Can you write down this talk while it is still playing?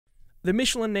The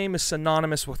Michelin name is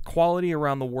synonymous with quality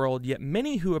around the world, yet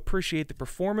many who appreciate the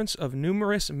performance of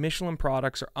numerous Michelin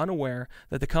products are unaware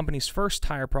that the company's first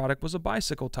tire product was a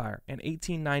bicycle tire in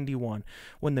 1891,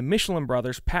 when the Michelin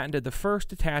brothers patented the first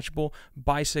detachable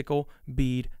bicycle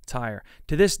bead tire.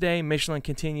 To this day, Michelin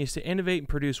continues to innovate and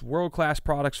produce world-class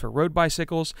products for road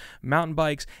bicycles, mountain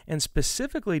bikes, and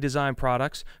specifically designed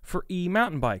products for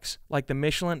e-mountain bikes, like the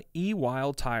Michelin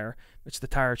E-Wild tire. It's the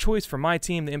tire of choice for my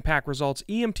team, the Impact Results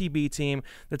EMTB team,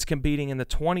 that's competing in the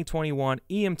 2021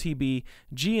 EMTB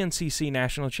GNCC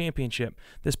National Championship.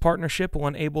 This partnership will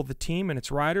enable the team and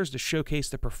its riders to showcase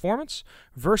the performance,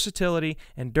 versatility,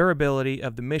 and durability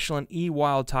of the Michelin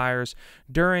E-Wild tires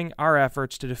during our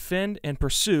efforts to defend and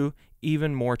pursue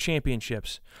even more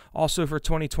championships. Also for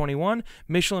 2021,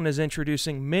 Michelin is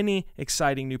introducing many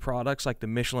exciting new products like the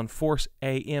Michelin Force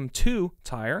AM2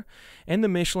 tire and the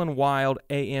Michelin Wild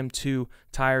AM2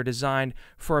 tire, designed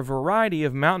for a variety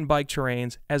of mountain bike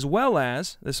terrains, as well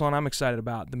as, this one I'm excited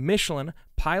about, the Michelin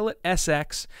Pilot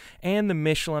SX and the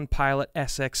Michelin Pilot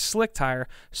SX Slick tire,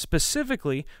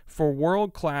 specifically for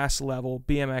world-class level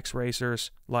BMX racers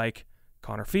like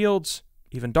Connor Fields,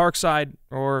 even Darkside,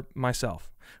 or myself.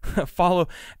 Follow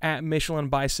at Michelin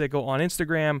Bicycle on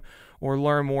Instagram or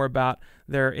learn more about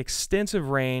their extensive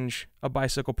range of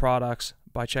bicycle products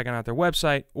by checking out their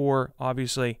website or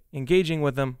obviously engaging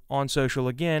with them on social.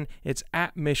 Again, it's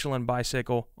at Michelin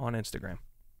Bicycle on Instagram.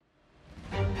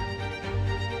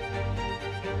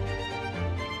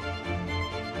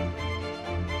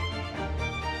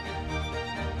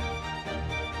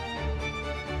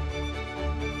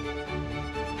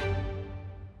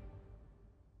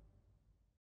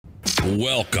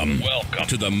 Welcome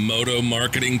to the Moto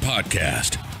Marketing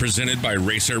Podcast, presented by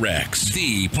RacerX,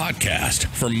 the podcast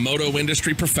for moto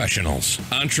industry professionals,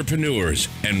 entrepreneurs,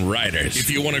 and riders. If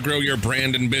you want to grow your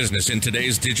brand and business in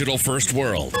today's digital-first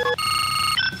world,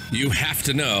 you have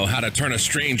to know how to turn a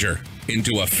stranger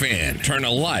into a fan, turn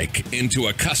a like into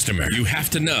a customer. You have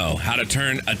to know how to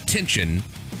turn attention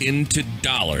into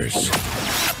dollars.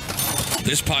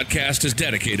 This podcast is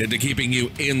dedicated to keeping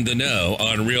you in the know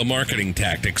on real marketing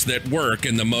tactics that work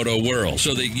in the moto world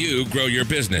so that you grow your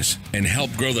business and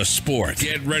help grow the sport.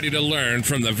 Get ready to learn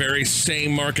from the very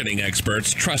same marketing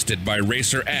experts trusted by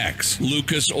RacerX,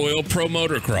 Lucas Oil Pro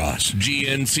Motocross,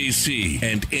 GNCC,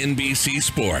 and NBC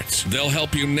Sports. They'll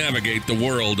help you navigate the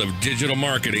world of digital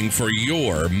marketing for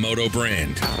your moto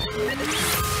brand.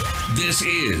 This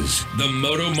is the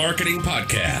Moto Marketing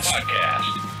Podcast.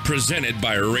 Presented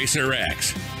by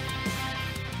RacerX.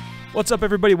 What's up,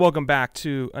 everybody? Welcome back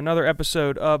to another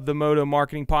episode of the Moto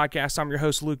Marketing Podcast. I'm your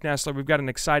host, Luke Nesler. We've got an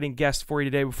exciting guest for you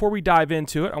today. Before we dive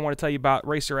into it, I want to tell you about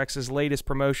RacerX's latest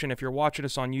promotion. If you're watching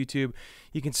us on YouTube,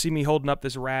 you can see me holding up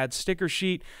this rad sticker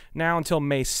sheet now until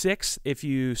May 6th. If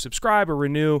you subscribe or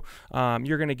renew,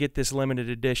 you're going to get this limited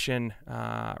edition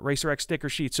RacerX sticker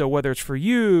sheet. So whether it's for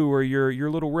you or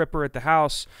your little ripper at the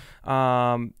house,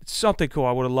 it's something cool.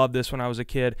 I would have loved this when I was a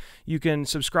kid. You can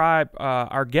subscribe.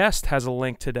 Our guest has a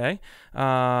link today,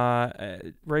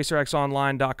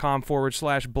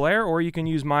 racerxonline.com/Blair, or you can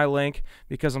use my link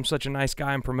because I'm such a nice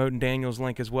guy. I'm promoting Daniel's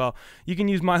link as well. You can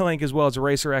use my link as well as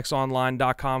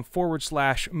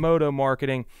racerxonline.com/Moto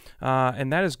Marketing,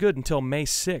 and that is good until May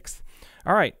 6th.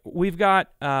 All right,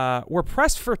 we're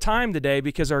pressed for time today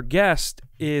because our guest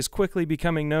is quickly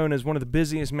becoming known as one of the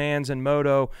busiest mans in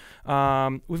moto.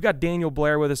 We've got Daniel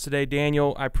Blair with us today.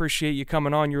 Daniel, I appreciate you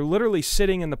coming on. You're literally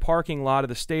sitting in the parking lot of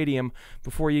the stadium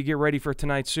before you get ready for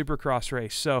tonight's Supercross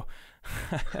race. So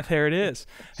there it is.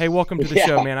 Hey, welcome to the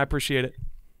show, man. I appreciate it.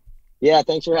 Yeah,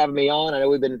 thanks for having me on. I know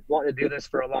we've been wanting to do this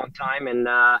for a long time, and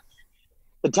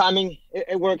the timing,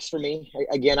 it works for me.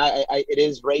 Again, it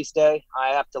is race day. I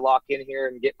have to lock in here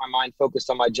and get my mind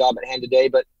focused on my job at hand today,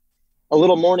 but a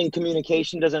little morning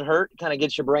communication doesn't hurt. It kind of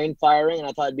gets your brain firing, and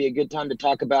I thought it'd be a good time to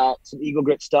talk about some Eagle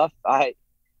Grit stuff.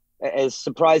 As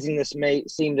surprising this may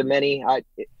seem to many,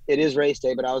 it is race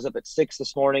day, but I was up at 6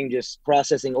 this morning just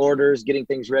processing orders, getting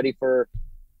things ready for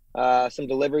some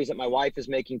deliveries that my wife is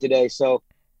making today. So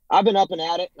I've been up and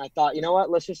at it, and I thought, you know what,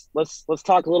 let's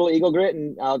talk a little Eagle Grit,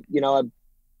 and I'll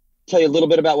tell you a little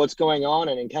bit about what's going on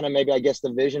and kind of maybe, I guess,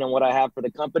 the vision and what I have for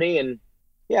the company. And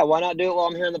yeah, why not do it while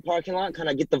I'm here in the parking lot, kind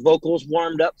of get the vocals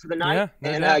warmed up for the night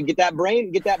and get that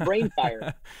brain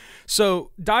fired.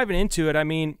 So diving into it, I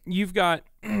mean, you've got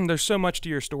there's so much to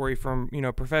your story, from, you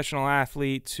know, professional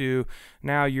athlete to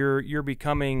now you're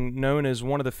becoming known as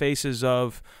one of the faces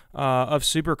of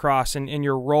Supercross, and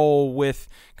your role with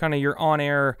kind of your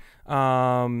on-air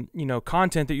you know,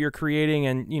 content that you're creating,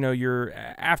 and, you know, your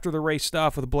after the race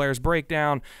stuff with Blair's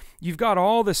Breakdown. You've got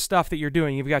all this stuff that you're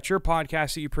doing. You've got your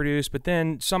podcast that you produce, but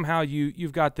then somehow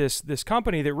you've got this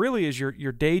company that really is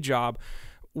your day job.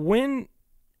 When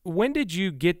did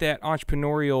you get that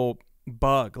entrepreneurial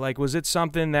bug? Like, was it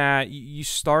something that you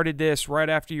started this right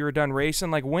after you were done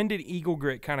racing? Like, when did Eagle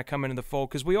Grit kind of come into the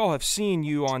fold? Because we all have seen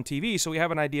you on TV, so we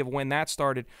have an idea of when that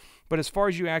started. But as far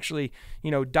as you actually, you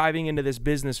know, diving into this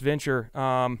business venture,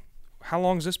 how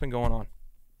long has this been going on?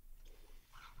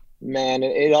 Man,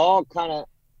 it all kind of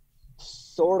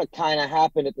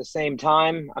happened at the same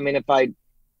time. I mean, if I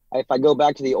go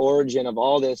back to the origin of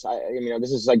all this, you know,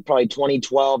 this is like probably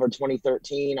 2012 or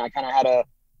 2013. I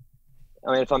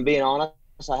mean, if I'm being honest,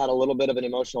 I had a little bit of an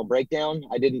emotional breakdown.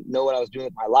 I didn't know what I was doing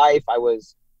with my life. I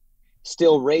was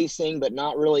still racing, but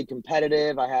not really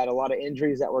competitive. I had a lot of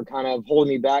injuries that were kind of holding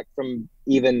me back from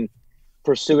even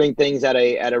pursuing things at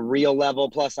a real level.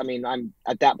 Plus, I mean,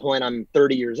 at that point, I'm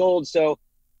 30 years old. So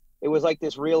it was like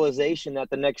this realization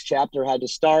that the next chapter had to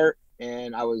start.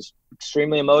 And I was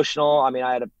extremely emotional. I mean,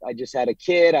 I just had a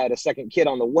kid. I had a second kid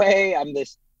on the way.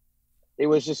 It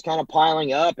was just kind of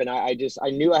piling up. And I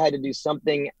knew I had to do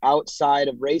something outside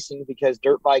of racing, because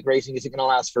dirt bike racing isn't going to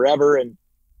last forever. And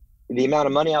the amount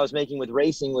of money I was making with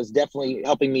racing was definitely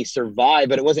helping me survive,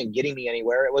 but it wasn't getting me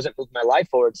anywhere. It wasn't moving my life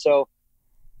forward. So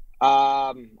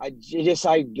I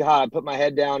put my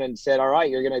head down and said, all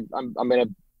right, I'm going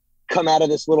to come out of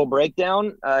this little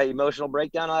breakdown, emotional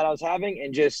breakdown that I was having,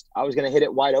 and I was going to hit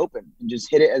it wide open and just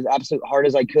hit it as absolute hard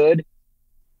as I could.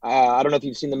 I don't know if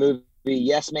you've seen the movie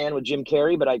Yes Man with Jim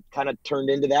Carrey, but I kind of turned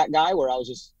into that guy where I was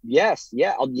just,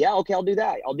 okay, I'll do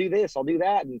that. I'll do this. I'll do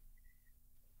that. And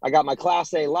I got my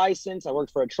Class A license. I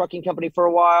worked for a trucking company for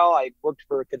a while. I worked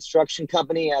for a construction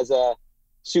company as a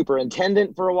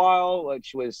superintendent for a while,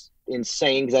 which was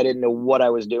insane because I didn't know what I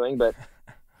was doing, but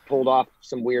pulled off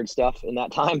some weird stuff in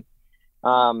that time.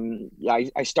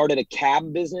 I started a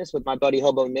cab business with my buddy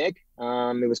Hobo Nick.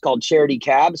 It was called Charity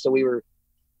Cab. So we were,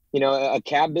 you know, a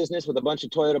cab business with a bunch of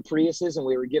Toyota Priuses, and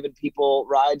we were giving people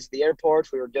rides to the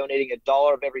airports. We were donating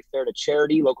 $1 of every fare to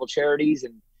charity, local charities,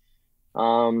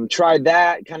 and tried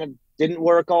that. Kind of didn't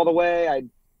work all the way.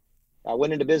 I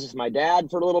went into business with my dad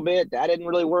for a little bit. That didn't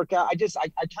really work out. I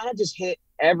kind of just hit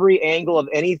every angle of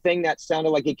anything that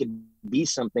sounded like it could be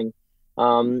something.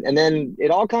 And then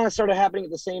it all kind of started happening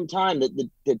at the same time. The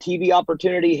TV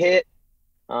opportunity hit.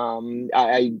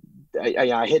 I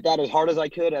hit that as hard as I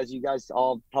could, as you guys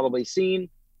all probably seen.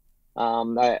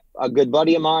 A good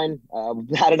buddy of mine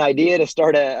had an idea to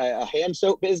start a hand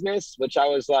soap business, which I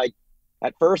was like,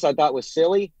 at first I thought was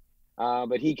silly,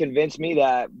 but he convinced me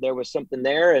that there was something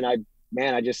there. And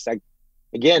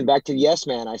again, back to Yes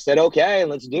Man, I said, okay,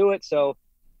 let's do it. So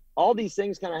all these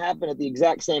things kind of happened at the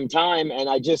exact same time. And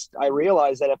I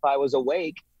realized that if I was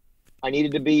awake, I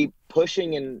needed to be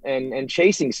pushing and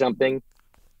chasing something,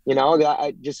 you know.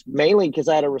 I just, mainly because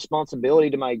I had a responsibility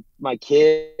to my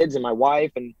kids and my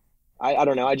wife. And I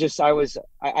don't know. I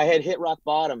had hit rock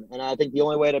bottom. And I think the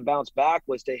only way to bounce back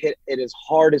was to hit it as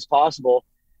hard as possible,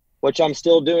 which I'm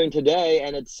still doing today.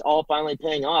 And it's all finally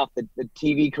paying off. The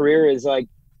TV career is like,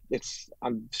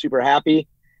 I'm super happy.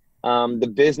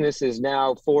 The business is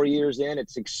now 4 years in.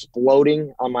 It's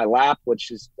exploding on my lap,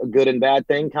 which is a good and bad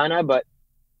thing, kind of. But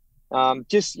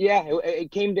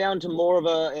it came down to more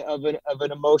of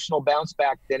an emotional bounce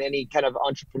back than any kind of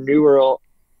entrepreneurial,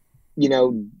 you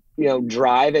know,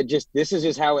 drive. This is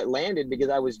just how it landed, because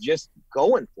I was just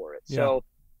going for it. Yeah.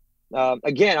 So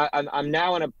again, I'm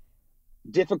now in a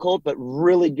difficult but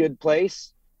really good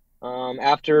place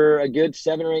after a good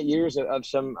 7 or 8 years of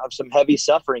some heavy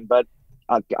suffering. But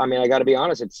I mean, I got to be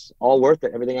honest, it's all worth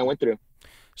it, everything I went through.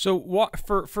 So what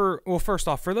first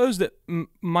off, for those that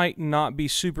might not be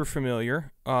super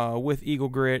familiar with Eagle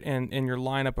Grit and your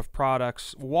lineup of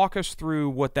products, walk us through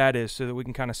what that is so that we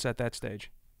can kind of set that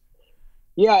stage.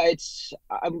 Yeah,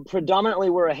 predominantly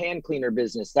we're a hand cleaner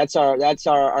business. That's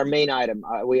our main item.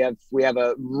 We have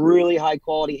a really high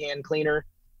quality hand cleaner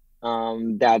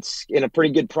that's in a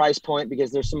pretty good price point,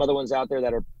 because there's some other ones out there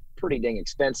that are pretty dang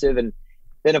expensive. And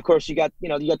then of course you got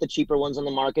the cheaper ones on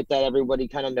the market that everybody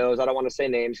kind of knows. I don't want to say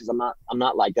names because I'm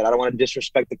not like that. I don't want to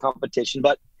disrespect the competition,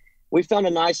 but we found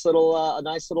a nice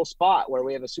little spot where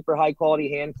we have a super high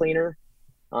quality hand cleaner.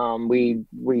 We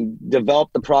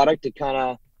developed the product to kind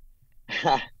of,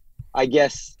 I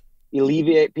guess,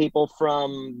 alleviate people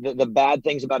from the bad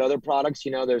things about other products.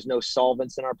 You know, there's no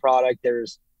solvents in our product.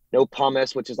 There's no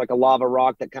pumice, which is like a lava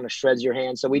rock that kind of shreds your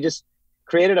hand. So we just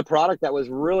created a product that was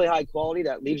really high quality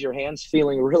that leaves your hands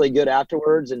feeling really good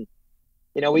afterwards. And,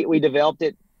 we developed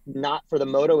it not for the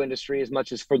moto industry as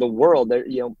much as for the world. There,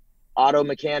 auto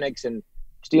mechanics and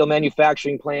steel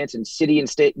manufacturing plants and city and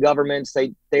state governments,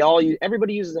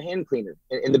 everybody uses a hand cleaner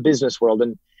in the business world.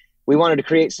 And we wanted to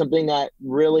create something that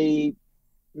really,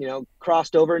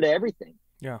 crossed over into everything.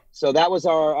 Yeah. So that was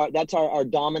that's our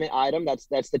dominant item. That's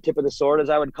the tip of the sword, as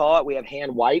I would call it. We have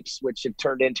hand wipes, which have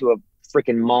turned into a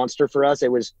freaking monster for us.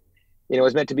 It was, it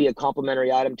was meant to be a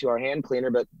complementary item to our hand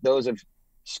cleaner, but those have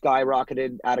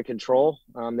skyrocketed out of control.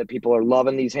 That people are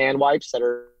loving these hand wipes that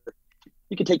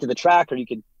you could take to the track or you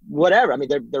could whatever. I mean,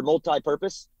 they're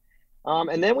multi-purpose.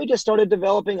 And then we just started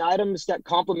developing items that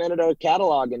complemented our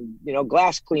catalog, and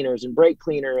glass cleaners and brake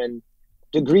cleaner and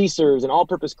degreasers and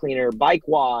all-purpose cleaner, bike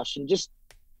wash, and just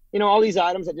all these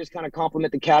items that just kind of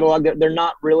complement the catalog. They're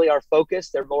not really our focus.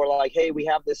 They're more like, hey, we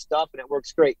have this stuff and it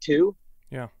works great too.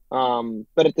 Yeah.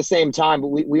 But at the same time,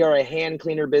 we are a hand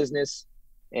cleaner business,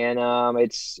 and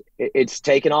it's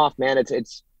taken off, man.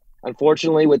 It's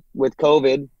unfortunately with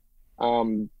COVID,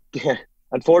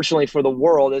 unfortunately for the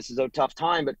world, this is a tough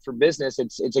time, but for business,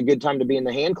 it's a good time to be in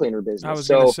the hand cleaner business. I was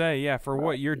going to say, yeah, for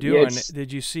what you're doing,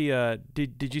 did you see a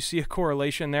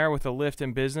correlation there with a lift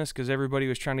in business? Because everybody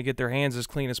was trying to get their hands as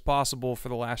clean as possible for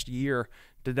the last year.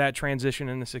 Did that transition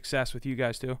into success with you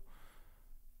guys too?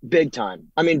 Big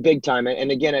time. I mean, big time.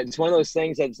 And again, it's one of those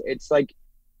things it's like,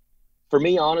 for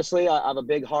me, honestly, I have a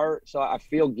big heart, so I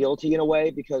feel guilty in a way,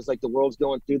 because like the world's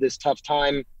going through this tough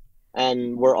time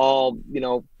and we're all,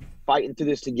 fighting through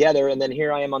this together. And then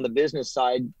here I am on the business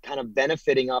side, kind of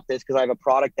benefiting off this because I have a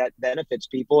product that benefits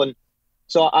people. And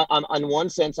so I'm in one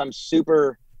sense, I'm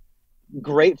super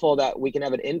grateful that we can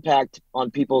have an impact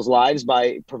on people's lives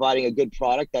by providing a good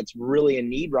product that's really in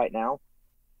need right now.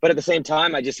 But at the same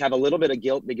time, I just have a little bit of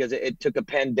guilt because it took a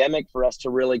pandemic for us to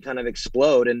really kind of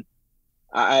explode. And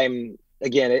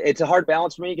it's a hard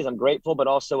balance for me because I'm grateful, but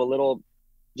also a little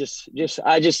just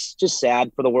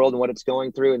sad for the world and what it's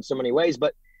going through in so many ways.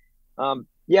 But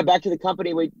back to the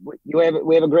company, we have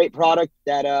a great product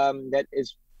that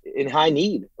is in high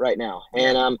need right now.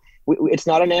 And it's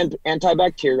not an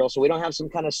antibacterial, so we don't have some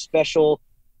kind of special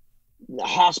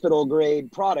hospital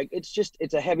grade product.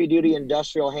 It's a heavy duty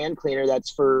industrial hand cleaner that's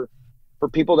for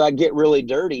people that get really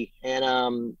dirty.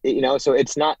 And so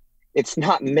it's not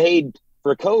made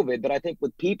for COVID, but I think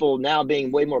with people now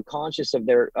being way more conscious of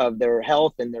their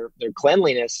health and their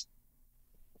cleanliness,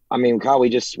 I mean, God,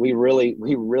 we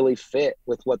really fit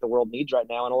with what the world needs right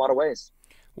now in a lot of ways.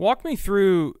 Walk me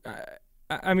through.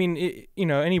 I mean,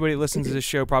 anybody that listens to this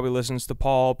show probably listens to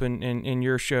Pulp and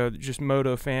your show, just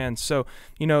Moto fans. So,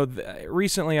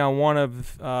 recently on one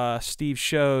of Steve's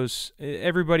shows,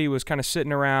 everybody was kind of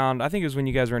sitting around, I think it was when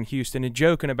you guys were in Houston, and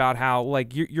joking about how,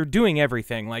 like, you're doing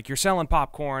everything. Like, you're selling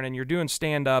popcorn, and you're doing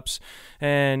stand-ups,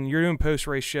 and you're doing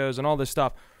post-race shows and all this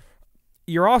stuff.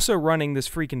 You're also running this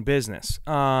freaking business.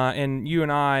 And you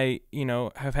and I,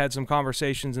 have had some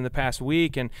conversations in the past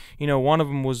week, and, one of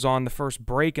them was on the first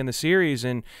break in the series,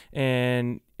 and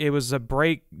it was a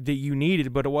break that you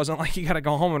needed, but it wasn't like you got to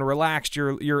go home and relax.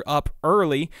 You're up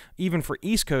early, even for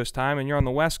East Coast time, and you're on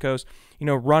the West Coast,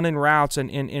 running routes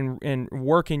and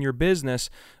working your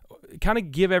business. Kind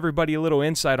of give everybody a little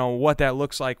insight on what that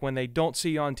looks like when they don't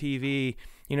see you on TV.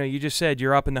 You just said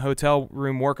you're up in the hotel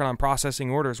room working on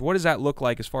processing orders. What does that look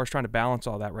like as far as trying to balance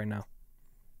all that right now?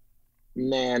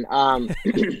 Man,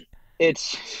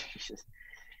 it's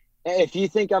if you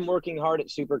think I'm working hard at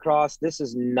Supercross, this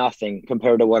is nothing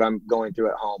compared to what I'm going through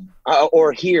at home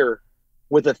or here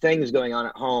with the things going on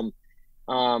at home.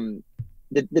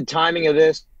 The timing of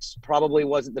this probably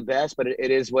wasn't the best, but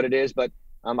it is what it is. But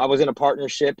I was in a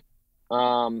partnership.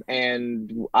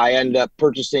 And I ended up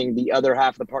purchasing the other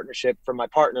half of the partnership from my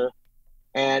partner,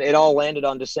 and it all landed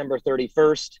on December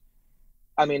 31st.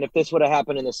 I mean, if this would have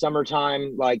happened in the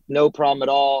summertime, like no problem at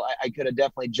all. I could have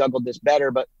definitely juggled this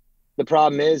better, but the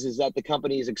problem is that the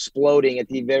company is exploding at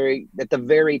the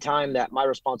very time that my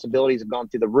responsibilities have gone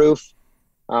through the roof.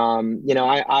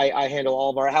 I handle all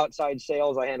of our outside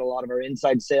sales. I handle a lot of our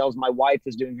inside sales. My wife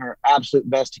is doing her absolute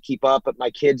best to keep up, but my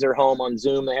kids are home on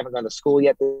Zoom. They haven't gone to school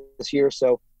yet this year,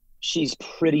 so she's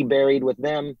pretty buried with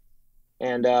them.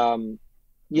 And I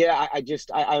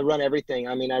run everything.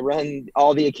 I mean, I run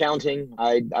all the accounting.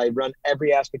 I run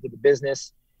every aspect of the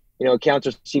business. Accounts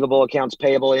receivable, accounts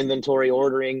payable, inventory,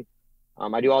 ordering.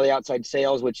 I do all the outside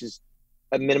sales, which is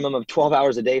a minimum of 12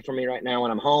 hours a day for me right now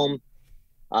when I'm home.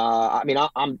 I mean,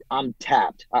 I'm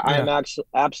tapped. I am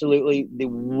absolutely the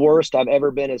worst I've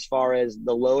ever been as far as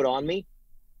the load on me.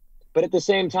 But at the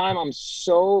same time, I'm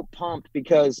so pumped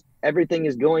because everything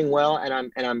is going well,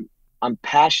 and I'm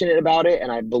passionate about it,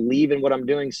 and I believe in what I'm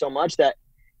doing so much that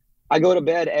I go to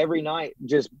bed every night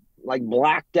just like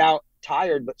blacked out,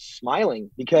 tired, but smiling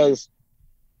because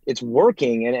it's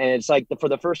working. And it's like for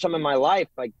the first time in my life,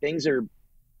 like things are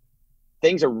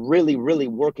really, really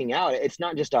working out. It's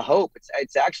not just a hope.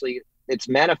 It's actually, it's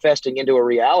manifesting into a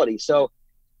reality. So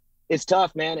it's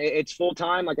tough, man. It's full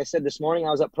time. Like I said, this morning,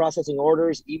 I was up processing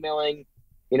orders, emailing,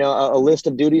 a list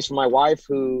of duties for my wife,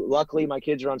 who luckily my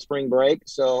kids are on spring break,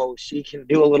 so she can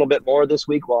do a little bit more this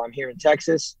week while I'm here in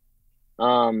Texas.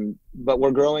 But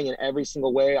we're growing in every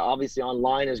single way. Obviously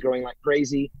online is growing like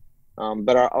crazy.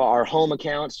 But our home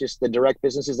accounts, just the direct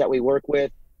businesses that we work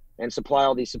with and supply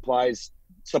all the supplies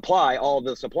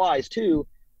too,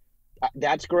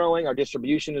 that's growing. Our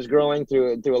distribution is growing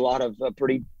through a lot of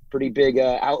pretty big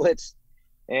outlets.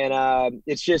 And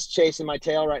it's just chasing my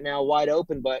tail right now, wide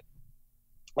open. But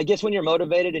I guess when you're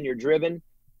motivated and you're driven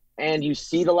and you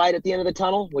see the light at the end of the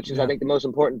tunnel, which is, I think, the most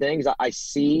important thing, is I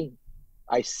see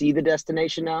the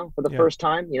destination now for the first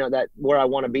time, that where I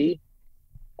want to be.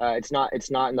 It's not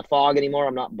in the fog anymore.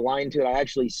 I'm not blind to it. I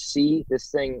actually see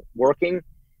this thing working.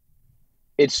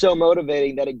 It's so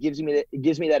motivating that it gives me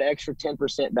that extra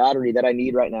 10% battery that I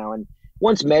need right now. And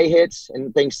once May hits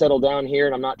and things settle down here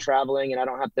and I'm not traveling and I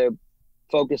don't have to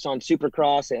focus on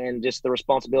Supercross and just the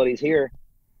responsibilities here,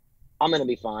 I'm going to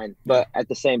be fine. But at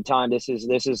the same time, this is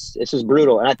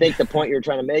brutal. And I think the point you're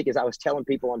trying to make is, I was telling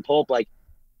people on Pulp, like,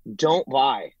 don't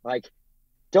buy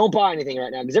anything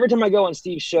right now. Because every time I go on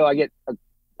Steve's show, I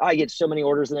get so many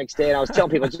orders the next day. And I was telling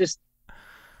people, just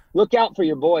look out for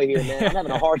your boy here, man. I'm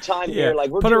having a hard time here. Like,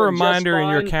 we're put a doing reminder just in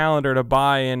your fine. calendar to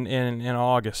buy in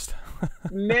August.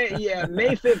 May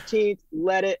 15th,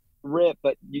 let it rip.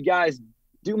 But you guys,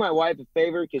 do my wife a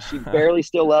favor, because she barely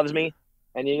still loves me.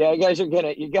 And you guys are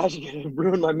gonna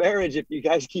ruin my marriage if you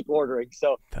guys keep ordering.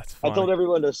 So That's funny. I told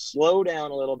everyone to slow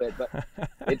down a little bit, but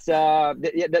it's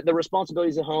the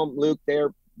responsibilities at home, Luke.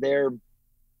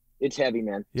 It's heavy,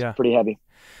 man. It's pretty heavy.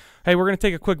 Hey, we're going to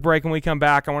take a quick break. When we come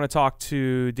back, I want to talk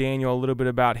to Daniel a little bit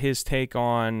about his take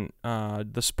on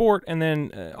the sport, and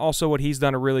then also what he's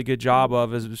done a really good job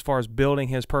of as far as building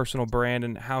his personal brand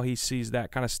and how he sees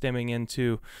that kind of stemming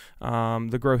into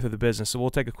the growth of the business. So we'll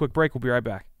take a quick break. We'll be right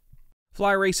back.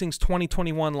 Fly Racing's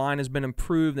 2021 line has been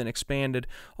improved and expanded,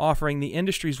 offering the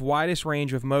industry's widest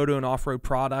range of moto and off-road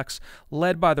products.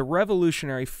 Led by the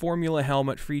revolutionary Formula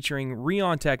helmet featuring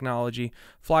Rheon technology,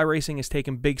 Fly Racing has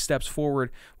taken big steps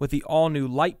forward with the all-new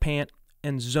Light Pant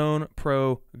and Zone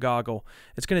Pro goggle.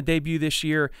 It's going to debut this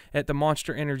year at the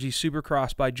Monster Energy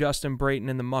Supercross by Justin Brayton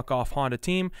and the Muck-Off Honda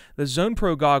team. The Zone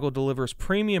Pro goggle delivers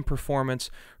premium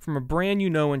performance from a brand you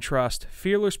know and trust,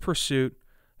 fearless pursuit,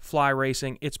 Fly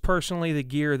Racing. It's personally the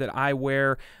gear that I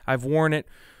wear. I've worn it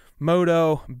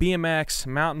moto, BMX,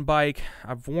 mountain bike.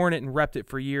 I've worn it and repped it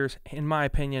for years. In my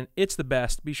opinion, it's the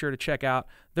best. Be sure to check out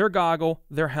their goggle,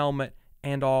 their helmet,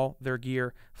 and all their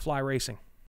gear. Fly Racing.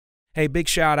 Hey, big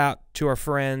shout out to our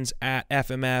friends at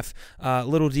FMF.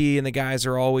 Little D and the guys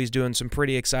are always doing some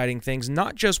pretty exciting things,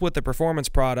 not just with the performance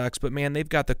products, but man, they've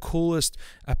got the coolest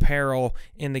apparel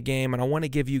in the game, and I want to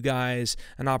give you guys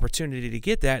an opportunity to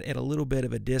get that at a little bit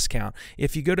of a discount.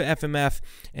 If you go to FMF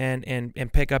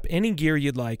and pick up any gear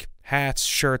you'd like, hats,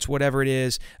 shirts, whatever it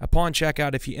is, upon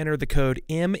checkout, if you enter the code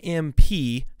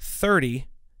MMP30,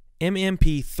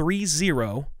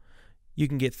 MMP30, you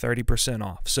can get 30%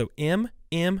 off. So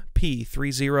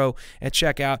MMP30 at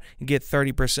checkout and get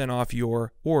 30% off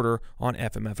your order on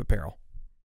FMF Apparel.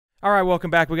 All right,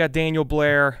 welcome back. We got Daniel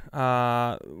Blair,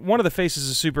 one of the faces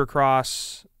of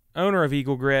Supercross, owner of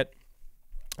Eagle Grit,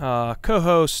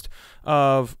 co-host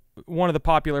of one of the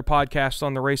popular podcasts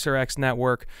on the Racer X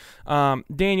network.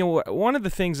 Daniel, one of the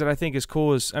things that I think is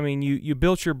cool is, I mean, you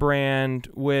built your brand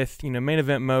with, Main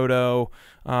Event Moto.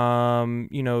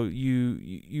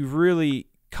 You've really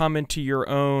come into your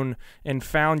own and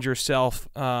found yourself,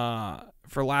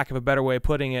 for lack of a better way of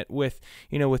putting it, with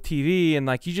TV, and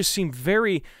like you just seem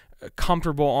very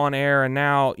comfortable on air. And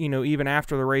now, even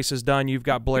after the race is done, you've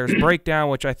got Blair's Breakdown,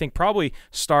 which I think probably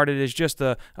started as just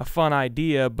a fun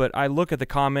idea, but I look at the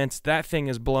comments, that thing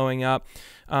is blowing up.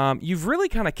 You've really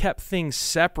kind of kept things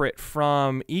separate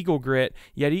from Eagle Grit,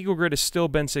 yet Eagle Grit has still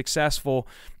been successful.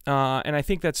 And I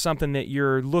think that's something that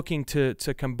you're looking to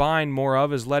combine more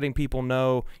of, is letting people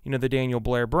know, the Daniel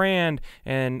Blair brand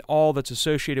and all that's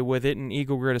associated with it, and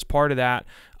Eagle Grit is part of that.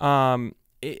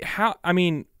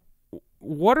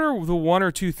 what are the one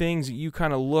or two things that you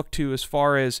kind of look to as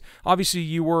far as, obviously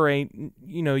you were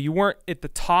you weren't at the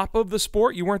top of the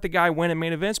sport, you weren't the guy winning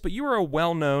main events, but you were a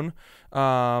well-known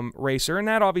racer, and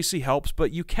that obviously helps,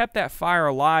 but you kept that fire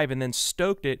alive and then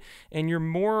stoked it, and you're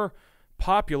more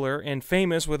popular and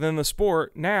famous within the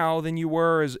sport now than you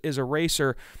were as a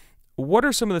racer. What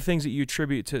are some of the things that you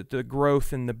attribute to the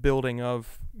growth and the building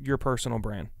of your personal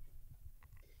brand?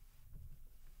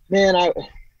 Man,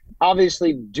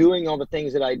 obviously doing all the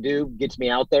things that I do gets me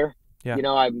out there. Yeah.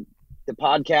 The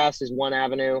podcast is one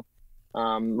avenue,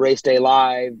 Race Day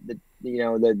Live,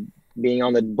 the being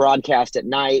on the broadcast at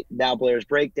night, Daniel Blair's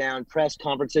breakdown, press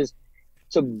conferences.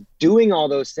 So doing all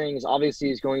those things obviously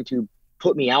is going to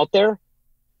put me out there,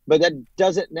 but that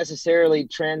doesn't necessarily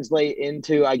translate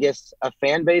into, I guess, a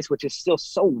fan base, which is still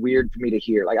so weird for me to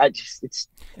hear. Like I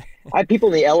have people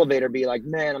in the elevator be like,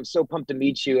 man, I'm so pumped to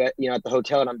meet you at the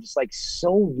hotel. And I'm just like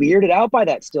so weirded out by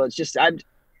that still. It's just,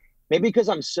 maybe because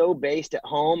I'm so based at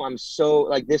home. I'm so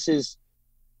like, this is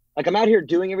like, I'm out here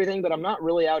doing everything, but I'm not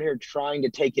really out here trying to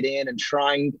take it in and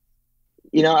trying,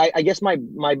 I guess my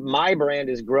brand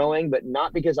is growing, but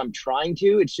not because I'm trying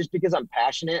to. It's just because I'm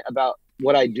passionate about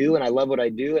what I do and I love what I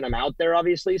do, and I'm out there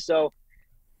obviously. So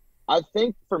I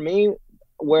think for me,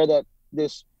 where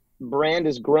this brand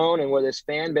has grown and where this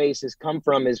fan base has come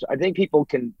from is, I think people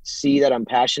can see that I'm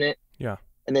passionate. Yeah.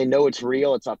 And they know it's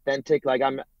real, it's authentic. Like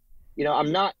I'm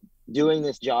not doing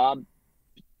this job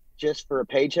just for a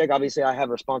paycheck. Obviously I have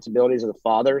responsibilities as a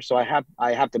father, so I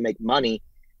have to make money,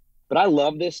 but I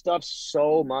love this stuff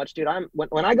so much, dude.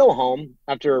 When I go home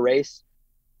after a race,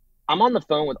 I'm on the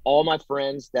phone with all my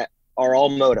friends that are all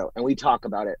moto, and we talk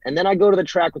about it. And then I go to the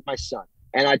track with my son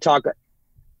and I talk.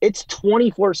 It's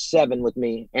 24/7 with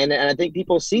me. And I think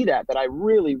people see that I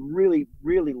really, really,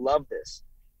 really love this,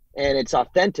 and it's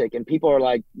authentic, and people are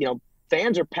like,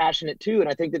 fans are passionate too. And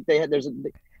I think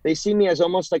that they see me as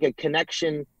almost like a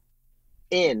connection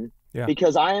in,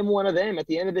 because I am one of them. At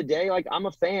the end of the day, like, I'm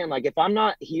a fan. Like, if I'm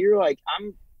not here, like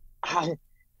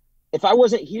if I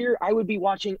wasn't here, I would be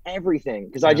watching everything,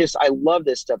 because I love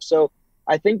this stuff. So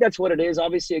I think that's what it is.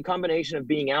 Obviously a combination of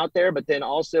being out there, but then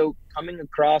also coming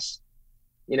across,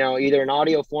 either in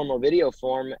audio form or video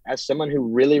form as someone who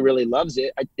really, really loves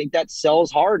it. I think that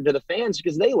sells hard to the fans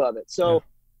because they love it. So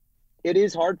it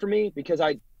is hard for me, because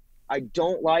I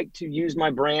don't like to use my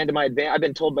brand to my advantage. I've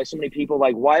been told by so many people,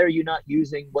 like, why are you not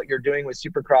using what you're doing with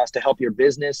Supercross to help your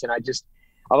business? And I've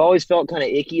always felt kind of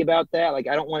icky about that. Like,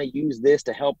 I don't want to use this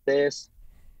to help this.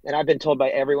 And I've been told by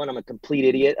everyone I'm a complete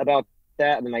idiot about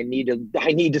that, and I need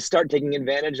to start taking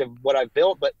advantage of what I've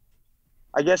built. But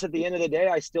I guess at the end of the day,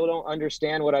 I still don't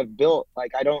understand what I've built.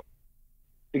 Like,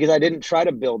 because I didn't try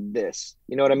to build this.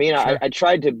 You know what I mean? Sure. I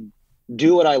tried to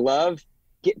do what I love,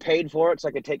 get paid for it so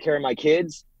I could take care of my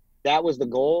kids. That was the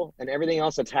goal, and everything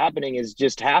else that's happening is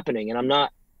just happening, and I'm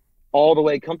not all the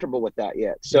way comfortable with that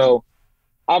yet. So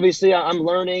obviously I'm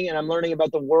learning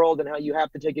about the world and how you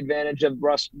have to take advantage of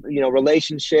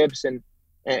relationships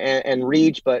and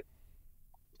reach, but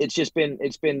it's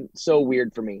been so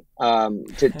weird for me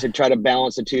to try to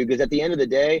balance the two, because at the end of the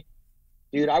day,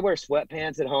 dude, I wear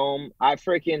sweatpants at home. I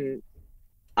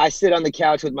sit on the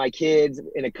couch with my kids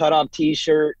in a cutoff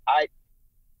t-shirt.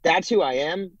 That's who I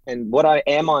am, and what I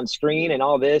am on screen and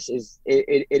all this is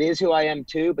who I am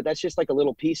too, but that's just like a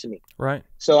little piece of me. Right.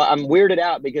 So I'm weirded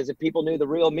out, because if people knew the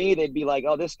real me, they'd be like,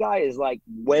 oh, this guy is like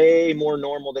way more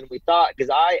normal than we thought.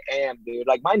 Because I am, dude.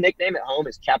 Like, my nickname at home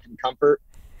is Captain Comfort.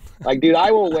 Like, dude,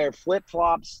 I will wear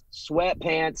flip-flops,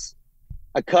 sweatpants,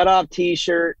 a cutoff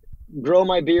t-shirt, grow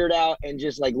my beard out, and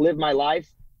just like live my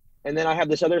life. And then I have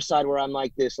this other side where I'm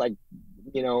like this, like,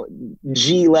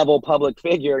 G-level public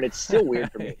figure, and it's still weird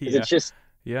for me. It's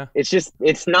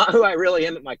not who I really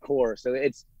am at my core. So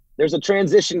there's a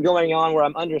transition going on where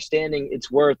I'm understanding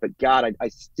its worth, but God, I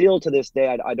still to this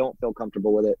day, I don't feel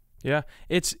comfortable with it. Yeah.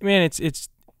 It's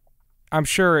I'm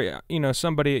sure,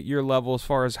 somebody at your level, as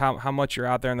far as how much you're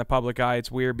out there in the public eye,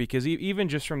 it's weird, because even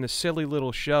just from the silly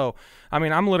little show, I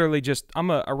mean, I'm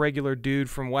a regular dude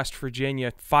from West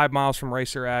Virginia, 5 miles from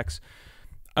Racer X.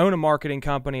 I own a marketing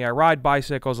company. I ride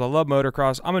bicycles. I love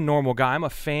motocross. I'm a normal guy. I'm a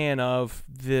fan of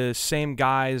the same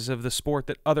guys of the sport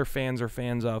that other fans are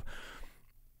fans of.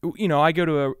 I go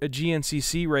to a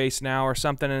GNCC race now or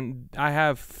something, and I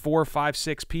have 4, 5,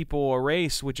 6 people a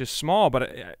race, which is small,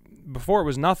 but before it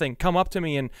was nothing, come up to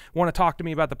me and want to talk to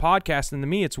me about the podcast. And to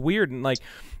me, it's weird. And like,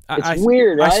 it's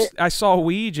weird, right? I saw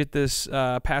Weege at this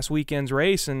past weekend's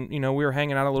race, and we were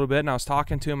hanging out a little bit, and I was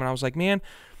talking to him, and I was like, man,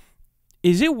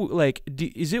 Is it like,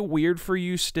 is it weird for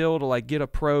you still to like get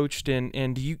approached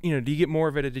and do you get more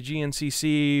of it at the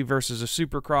GNCC versus a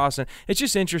Supercross? And it's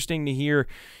just interesting to hear,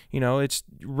 it's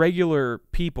regular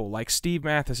people like Steve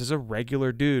Mathis is a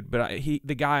regular dude, but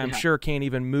the guy I'm sure can't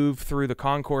even move through the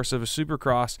concourse of a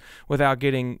Supercross without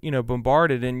getting,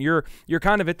 bombarded. And you're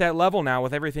kind of at that level now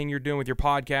with everything you're doing with your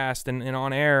podcast and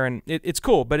on air, and it's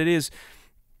cool, but it is,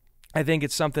 I think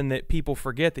it's something that people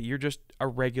forget, that you're just a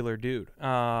regular dude.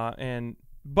 And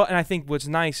I think what's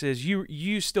nice is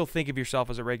you still think of yourself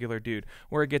as a regular dude.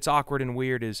 Where it gets awkward and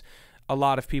weird is a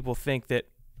lot of people think that,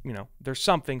 there's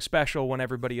something special when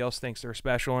everybody else thinks they're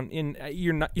special, and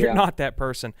you're not that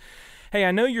person. Hey,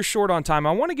 I know you're short on time.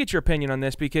 I want to get your opinion on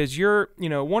this because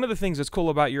one of the things that's cool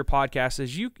about your podcast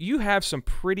is you have some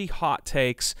pretty hot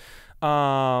takes,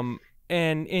 and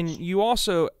you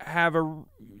also have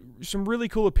some really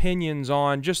cool opinions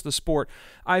on just the sport.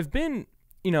 I've been,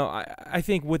 I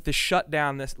think with the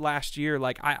shutdown this last year,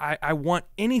 like I want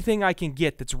anything I can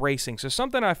get that's racing. So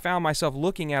something I found myself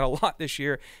looking at a lot this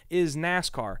year is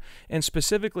NASCAR, and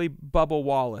specifically Bubba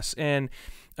Wallace. And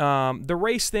the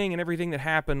race thing and everything that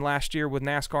happened last year with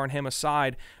NASCAR and him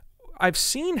aside, I've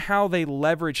seen how they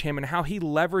leverage him and how he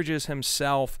leverages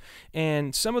himself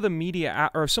and some of the media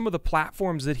or some of the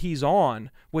platforms that he's on,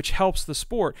 which helps the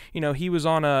sport. He was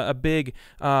on a big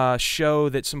show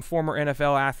that some former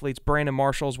NFL athletes, Brandon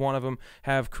Marshall's one of them,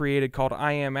 have created called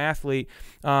I Am Athlete.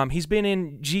 He's been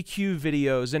in GQ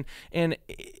videos, and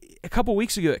a couple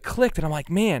weeks ago it clicked, and I'm like,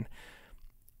 man,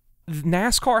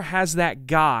 NASCAR has that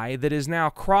guy that is now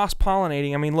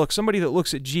cross-pollinating. I mean, look, somebody that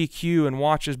looks at GQ and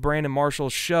watches Brandon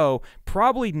Marshall's show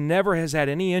probably never has had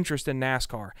any interest in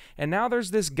NASCAR. And now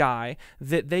there's this guy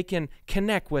that they can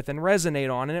connect with and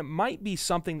resonate on, and it might be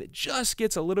something that just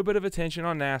gets a little bit of attention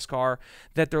on NASCAR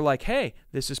that they're like, hey,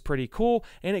 this is pretty cool,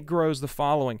 and it grows the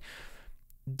following.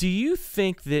 Do you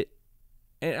think that,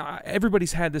 and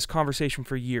everybody's had this conversation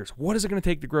for years, what is it going to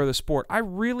take to grow the sport? I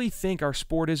really think our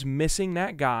sport is missing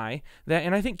that guy,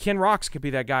 and I think Ken Rocks could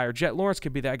be that guy, or Jet Lawrence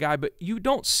could be that guy, but you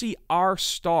don't see our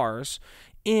stars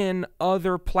in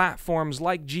other platforms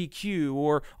like GQ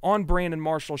or on Brandon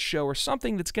Marshall's show, or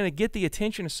something that's going to get the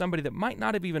attention of somebody that might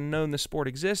not have even known the sport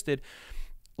existed,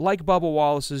 like Bubba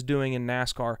Wallace is doing in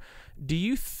NASCAR. Do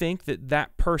you think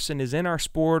that person is in our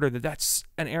sport, or that's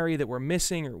an area that we're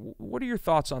missing, or what are your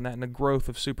thoughts on that and the growth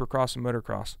of Supercross and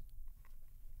Motocross?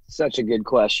 Such a good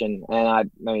question. And I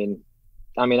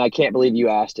mean, I can't believe you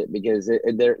asked it, because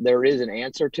there is an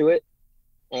answer to it.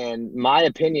 And my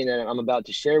opinion that I'm about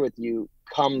to share with you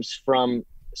comes from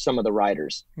some of the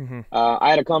riders. Mm-hmm. I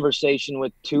had a conversation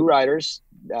with two riders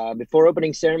before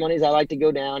opening ceremonies. I like to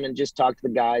go down and just talk to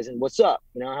the guys and what's up,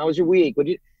 how was your week? Would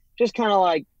you just kind of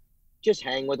like just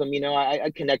hang with them?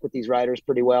 I connect with these riders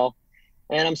pretty well.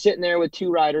 And I'm sitting there with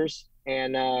two riders,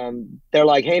 and they're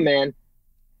like, hey man,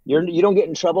 you don't get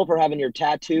in trouble for having your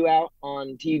tattoo out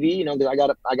on TV, because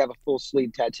I got a full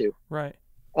sleeve tattoo. Right.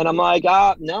 And I'm like,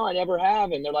 no, I never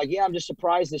have. And they're like, yeah, I'm just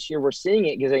surprised this year we're seeing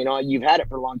it, because you've had it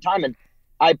for a long time. And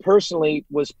I personally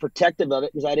was protective of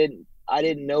it, because I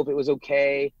didn't know if it was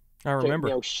okay. I remember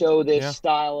to, show this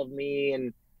style of me.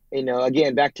 And,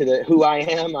 again, back to who I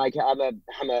am, like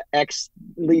I'm a ex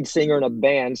lead singer in a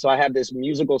band. So I have this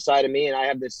musical side of me, and I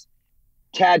have this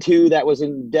tattoo that was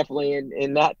definitely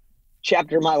in that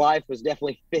chapter of my life was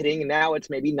definitely fitting. Now it's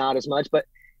maybe not as much, but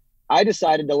I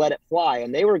decided to let it fly.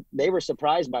 And they were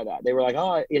surprised by that. They were like,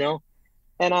 oh,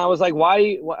 and I was like,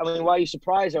 why are you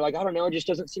surprised? They're like, I don't know. It just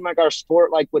doesn't seem like our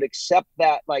sport would accept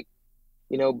that,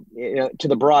 to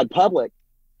the broad public.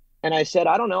 And I said,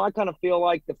 I don't know. I kind of feel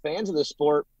like the fans of the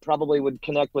sport probably would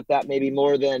connect with that maybe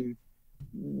more than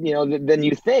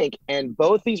you think. And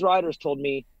both these riders told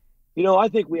me, I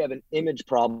think we have an image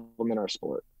problem in our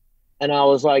sport. And I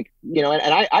was like,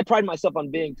 and I pride myself on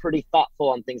being pretty thoughtful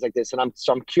on things like this. And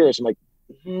I'm curious. I'm like,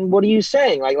 what are you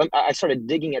saying? Like, I started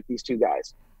digging at these two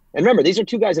guys. And remember, these are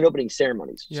two guys in opening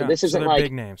ceremonies. So this isn't like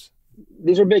big names.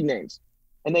 These are big names.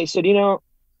 And they said,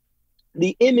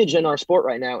 the image in our sport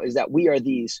right now is that we are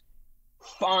these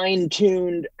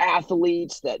fine-tuned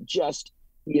athletes that just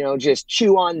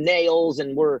chew on nails,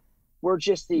 and we're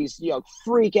just these,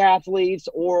 freak athletes,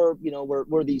 or,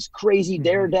 we're these crazy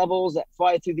daredevils that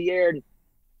fly through the air.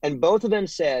 And both of them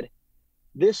said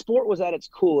this sport was at its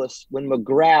coolest when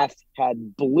McGrath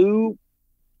had blue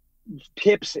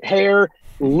Pip's hair,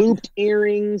 looped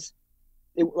earrings,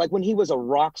 like when he was a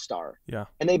rock star. Yeah.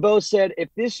 And they both said, if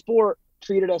this sport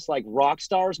treated us like rock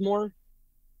stars more,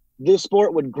 this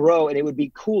sport would grow and it would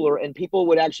be cooler, and people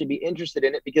would actually be interested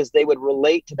in it because they would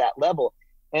relate to that level.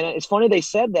 And it's funny they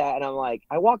said that, and I'm like,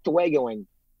 I walked away going,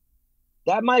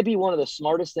 that might be one of the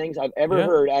smartest things I've ever Yeah.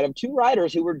 heard out of two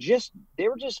riders who were just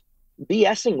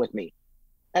BSing with me.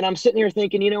 And I'm sitting here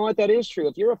thinking, you know what? That is true.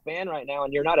 If you're a fan right now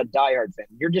and you're not a diehard fan,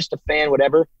 you're just a fan,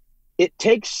 whatever, it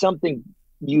takes something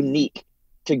unique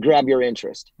to grab your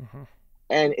interest. Mm-hmm.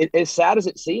 And as sad as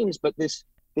it seems, but this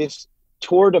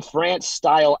Tour de France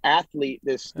style athlete,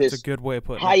 That's this a good way of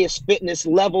putting highest fitness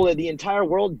level of the entire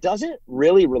world doesn't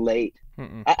really relate.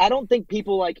 I don't think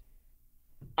people like,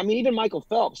 I mean, even Michael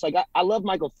Phelps, like I love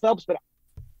Michael Phelps, but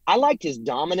I liked his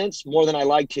dominance more than I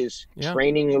liked his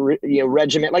training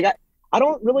regimen. Like I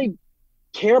don't really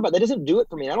care about that. Doesn't do it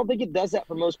for me. I don't think it does that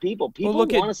for most people. People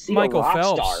want to see Michael a rock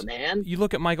Phelps. star, man. You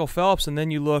look at Michael Phelps, and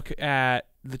then you look at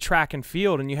the track and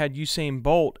field, and you had Usain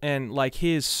Bolt, and like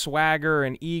his swagger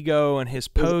and ego and his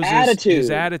poses, his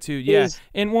attitude,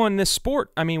 And in this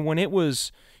sport, I mean, when it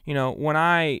was, when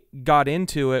I got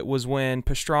into it was when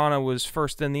Pastrana was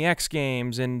first in the X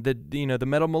Games and the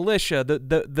Metal Militia,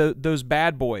 those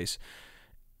bad boys.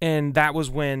 And that was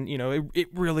when, it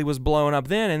really was blowing up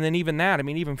then. And then even that, I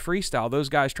mean, even freestyle, those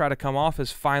guys try to come off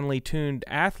as finely tuned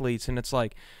athletes. And it's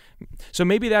like, so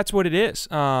maybe that's what it is.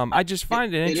 I just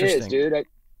find it interesting. It is,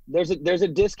 dude. There's a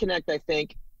disconnect, I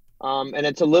think. And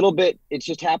it's a little bit, it's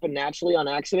just happened naturally on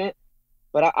accident.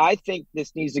 But I think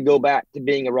this needs to go back to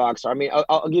being a rock star. I mean,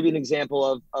 I'll give you an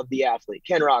example of the athlete,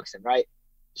 Ken Roxon, right?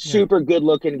 Super good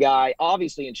looking guy,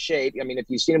 obviously in shape. I mean, if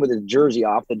you've seen him with his jersey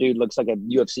off, the dude looks like a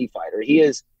UFC fighter.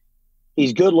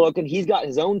 He's good looking. He's got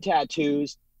his own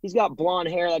tattoos. He's got blonde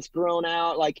hair that's grown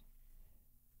out. Like,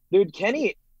 dude,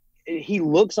 Kenny, he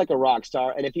looks like a rock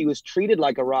star. And if he was treated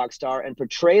like a rock star and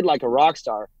portrayed like a rock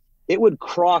star, it would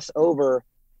cross over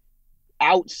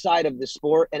outside of the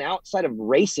sport and outside of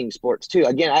racing sports too.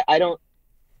 Again,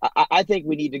 I think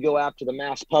we need to go after the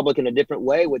mass public in a different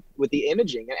way with the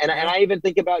imaging. And I even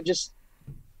think about just,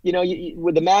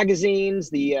 with the magazines,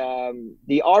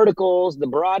 the articles, the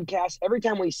broadcasts, every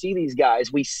time we see these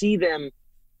guys, we see them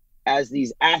as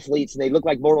these athletes and they look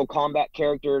like Mortal Kombat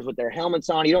characters with their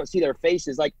helmets on. You don't see their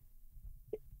faces. Like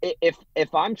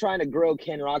if I'm trying to grow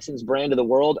Ken Roxon's brand to the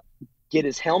world, get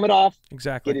his helmet off,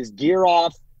 get his gear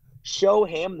off, show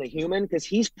him the human, because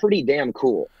he's pretty damn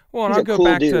cool. Well, and I'll go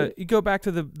back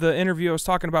to the interview I was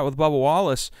talking about with Bubba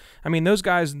Wallace. I mean, those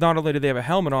guys, not only do they have a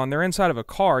helmet on, they're inside of a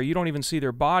car. You don't even see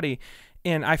their body.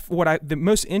 And the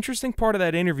most interesting part of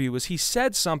that interview was he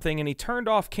said something and he turned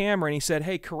off camera and he said,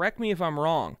 "Hey, correct me if I'm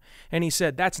wrong." And he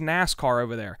said, "That's NASCAR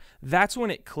over there." That's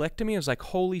when it clicked to me. I was like,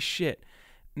 holy shit.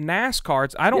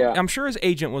 NASCAR, I'm sure his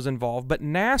agent was involved, but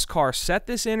NASCAR set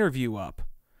this interview up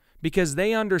because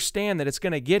they understand that it's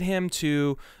going to get him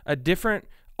to a different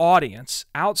audience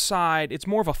outside. It's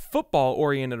more of a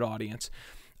football-oriented audience.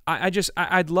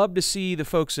 I'd love to see the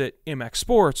folks at MX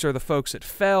Sports or the folks at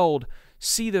Feld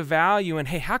see the value and,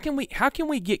 hey, how can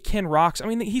we get Ken Roxon?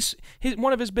 I mean,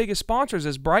 one of his biggest sponsors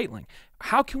is Breitling.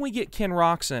 How can we get Ken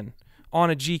Roxon on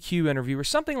a GQ interview or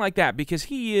something like that? Because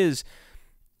he's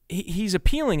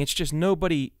appealing. It's just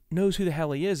nobody knows who the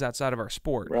hell he is outside of our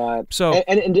sport. Right. So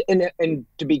and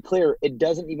to be clear, it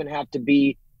doesn't even have to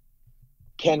be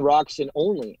Ken Roxon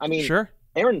only. I mean, sure.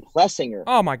 Aaron Plessinger.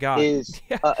 Oh my God. Is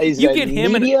you get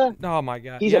him media. Oh my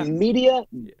God. He's a media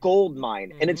gold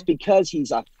mine, and it's because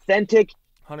he's authentic.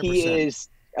 100%. He is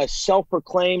a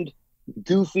self-proclaimed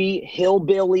goofy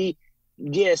hillbilly,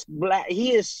 just black.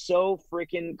 He is so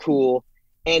freaking cool,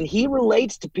 and he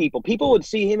relates to people. People would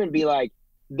see him and be like,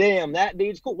 "Damn, that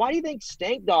dude's cool." Why do you think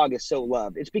Stank Dog is so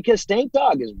loved? It's because Stank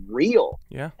Dog is real.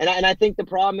 Yeah. And I think the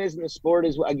problem is in the sport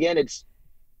is, again,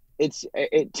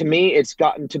 to me, it's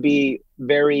gotten to be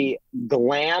very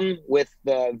glam with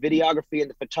the videography and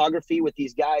the photography with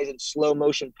these guys in slow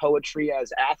motion poetry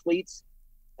as athletes.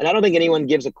 And I don't think anyone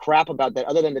gives a crap about that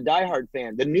other than the diehard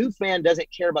fan. The new fan doesn't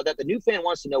care about that. The new fan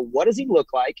wants to know, what does he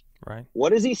look like? Right. What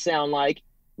does he sound like?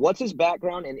 What's his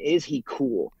background? And is he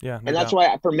cool? Yeah. And that's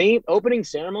why, for me, opening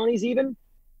ceremonies even,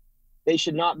 they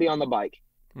should not be on the bike.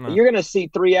 No. You're going to see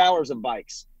 3 hours of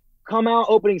bikes. Come out,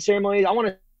 opening ceremonies. I want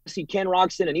to see Ken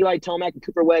Roxon and Eli Tomac and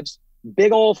Cooper Webb's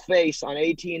big old face on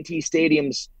AT&T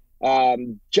Stadium's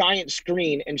giant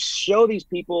screen and show these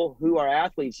people who our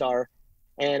athletes are.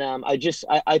 And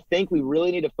I think we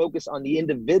really need to focus on the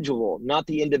individual, not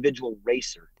the individual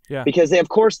racer. Yeah. Because of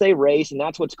course they race, and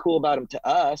that's what's cool about them to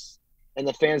us and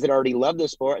the fans that already love the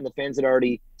sport and the fans that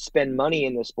already spend money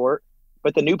in the sport.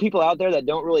 But the new people out there that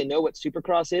don't really know what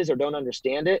Supercross is or don't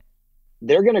understand it,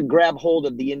 they're going to grab hold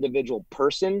of the individual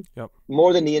person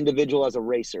more than the individual as a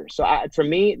racer. So for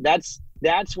me, that's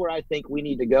where I think we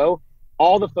need to go.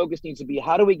 All the focus needs to be,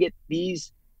 how do we get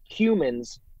these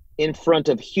humans in front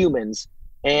of humans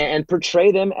and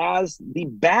portray them as the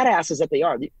badasses that they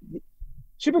are?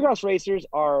 Supercross racers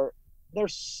they're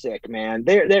sick, man.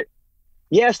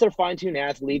 Yes, they're fine-tuned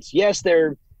athletes. Yes,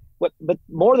 but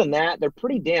more than that, they're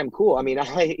pretty damn cool. I mean,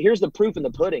 here's the proof in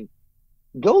the pudding.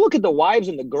 Go look at the wives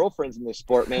and the girlfriends in this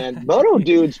sport, man. Moto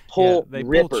dudes pull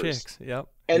rippers. Pull chicks. Yep.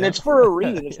 And it's for a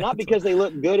reason. It's not because they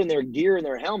look good in their gear and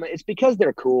their helmet. It's because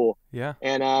they're cool. Yeah.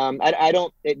 And I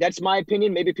don't. That's my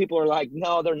opinion. Maybe people are like,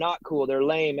 no, they're not cool. They're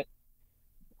lame.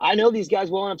 I know these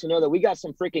guys well enough to know that we got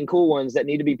some freaking cool ones that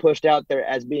need to be pushed out there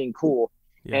as being cool.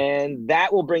 Yeah. And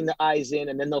that will bring the eyes in,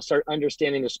 and then they'll start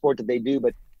understanding the sport that they do.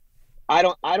 But I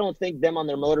don't think them on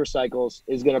their motorcycles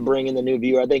is going to bring in the new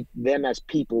viewer. I think them as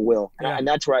people will. And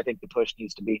that's where I think the push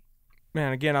needs to be.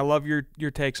 Man, again, I love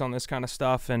your takes on this kind of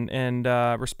stuff, and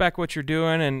respect what you're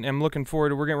doing, and I'm looking forward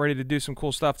to, we're getting ready to do some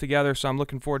cool stuff together, so I'm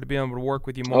looking forward to being able to work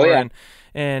with you more. Oh, yeah.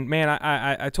 And man,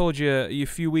 I told you a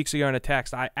few weeks ago in a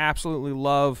text, I absolutely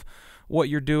love what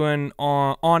you're doing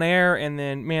on air, and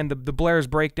then man, the Blair's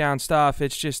breakdown stuff.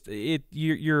 It's just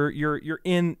you're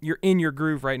in your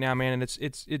groove right now, man, and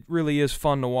it really is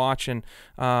fun to watch, and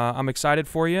I'm excited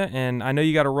for you. And I know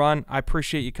you got to run. I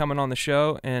appreciate you coming on the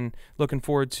show, and looking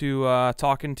forward to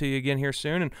talking to you again here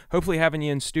soon, and hopefully having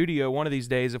you in studio one of these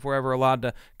days if we're ever allowed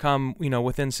to come,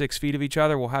 within 6 feet of each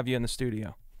other. We'll have you in the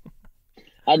studio.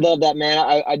 I love that, man.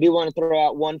 I do want to throw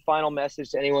out one final message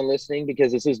to anyone listening,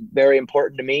 because this is very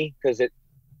important to me, because it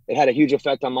had a huge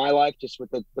effect on my life, just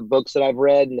with the books that I've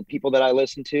read and the people that I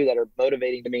listen to that are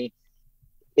motivating to me.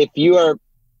 If you are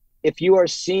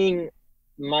seeing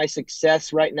my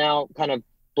success right now kind of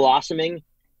blossoming,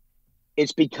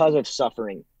 it's because of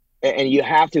suffering. And you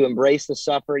have to embrace the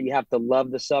suffer. You have to love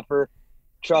the suffer.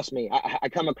 Trust me, I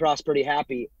come across pretty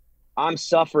happy. I'm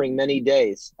suffering many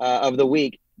days of the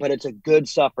week, but it's a good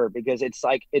suffer, because it's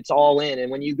like it's all in.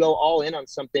 And when you go all in on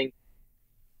something,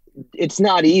 it's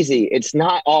not easy. It's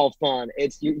not all fun.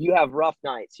 It's you have rough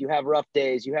nights, you have rough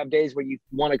days, you have days where you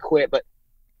want to quit. But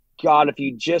God, if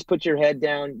you just put your head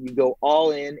down, you go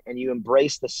all in, and you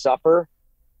embrace the suffer,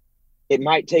 it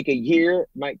might take a year, it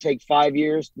might take 5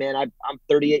 years. Man, I'm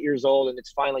 38 years old, and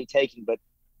it's finally taking. But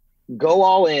go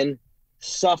all in,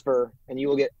 suffer, and you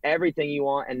will get everything you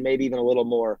want, and maybe even a little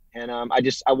more. And I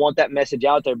want that message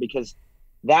out there, because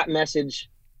that message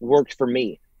worked for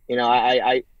me.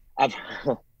 I've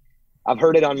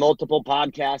heard it on multiple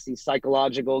podcasts, these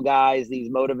psychological guys, these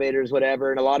motivators,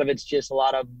 whatever, and a lot of it's just a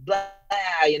lot of blah,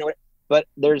 but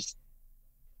there's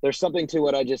something to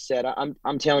what I just said.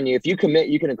 I'm telling you, if you commit,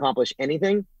 you can accomplish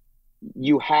anything.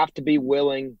 You have to be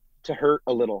willing to hurt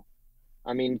a little.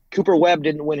 I mean, Cooper Webb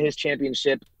didn't win his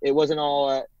championship. It wasn't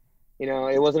all,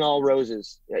 it wasn't all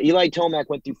roses. Eli Tomac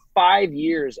went through 5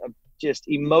 years of just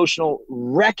emotional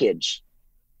wreckage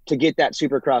to get that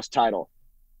Supercross title.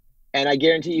 And I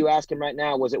guarantee you, ask him right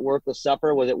now, was it worth the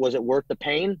suffer? Was it worth the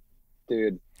pain?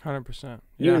 Dude. 100%.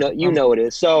 Yeah. You know it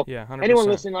is. So yeah, 100%. Anyone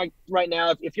listening like right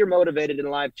now, if you're motivated in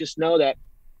life, just know that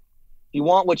if you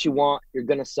want what you want, you're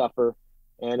going to suffer.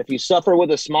 And if you suffer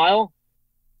with a smile,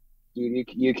 you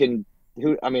can,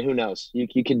 who knows?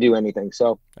 You can do anything.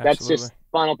 So Absolutely. That's just the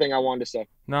final thing I wanted to say.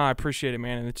 No, I appreciate it,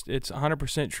 man. And it's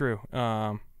 100% true.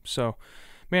 So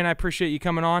man, I appreciate you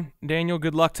coming on. Daniel,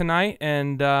 good luck tonight.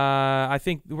 And I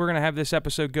think we're going to have this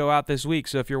episode go out this week.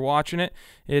 So if you're watching it,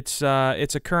 it's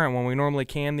a current one. We normally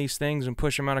can these things and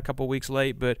push them out a couple weeks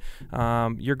late. But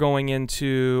you're going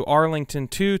into Arlington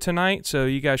 2 tonight. So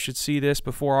you guys should see this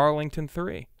before Arlington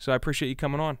 3. So I appreciate you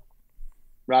coming on.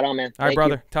 Right on, man. All right,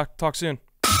 brother. Talk soon.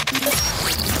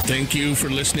 Thank you for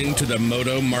listening to the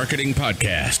Moto Marketing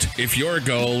Podcast. If your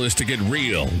goal is to get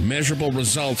real, measurable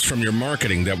results from your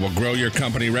marketing that will grow your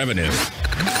company revenue,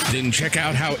 then check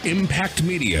out how Impact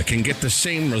Media can get the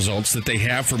same results that they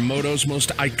have for Moto's most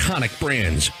iconic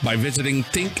brands by visiting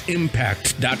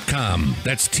thinkimpact.com.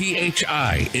 That's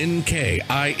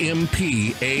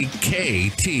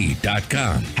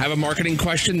THINKIMPAKT.com. Have a marketing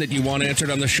question that you want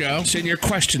answered on the show? Send your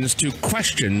questions to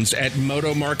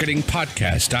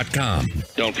questions@motomarketingpodcast.com.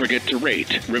 Don't forget to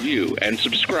rate, review, and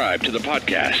subscribe to the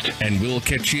podcast. And we'll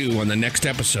catch you on the next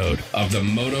episode of the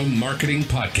Moto Marketing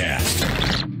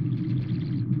Podcast.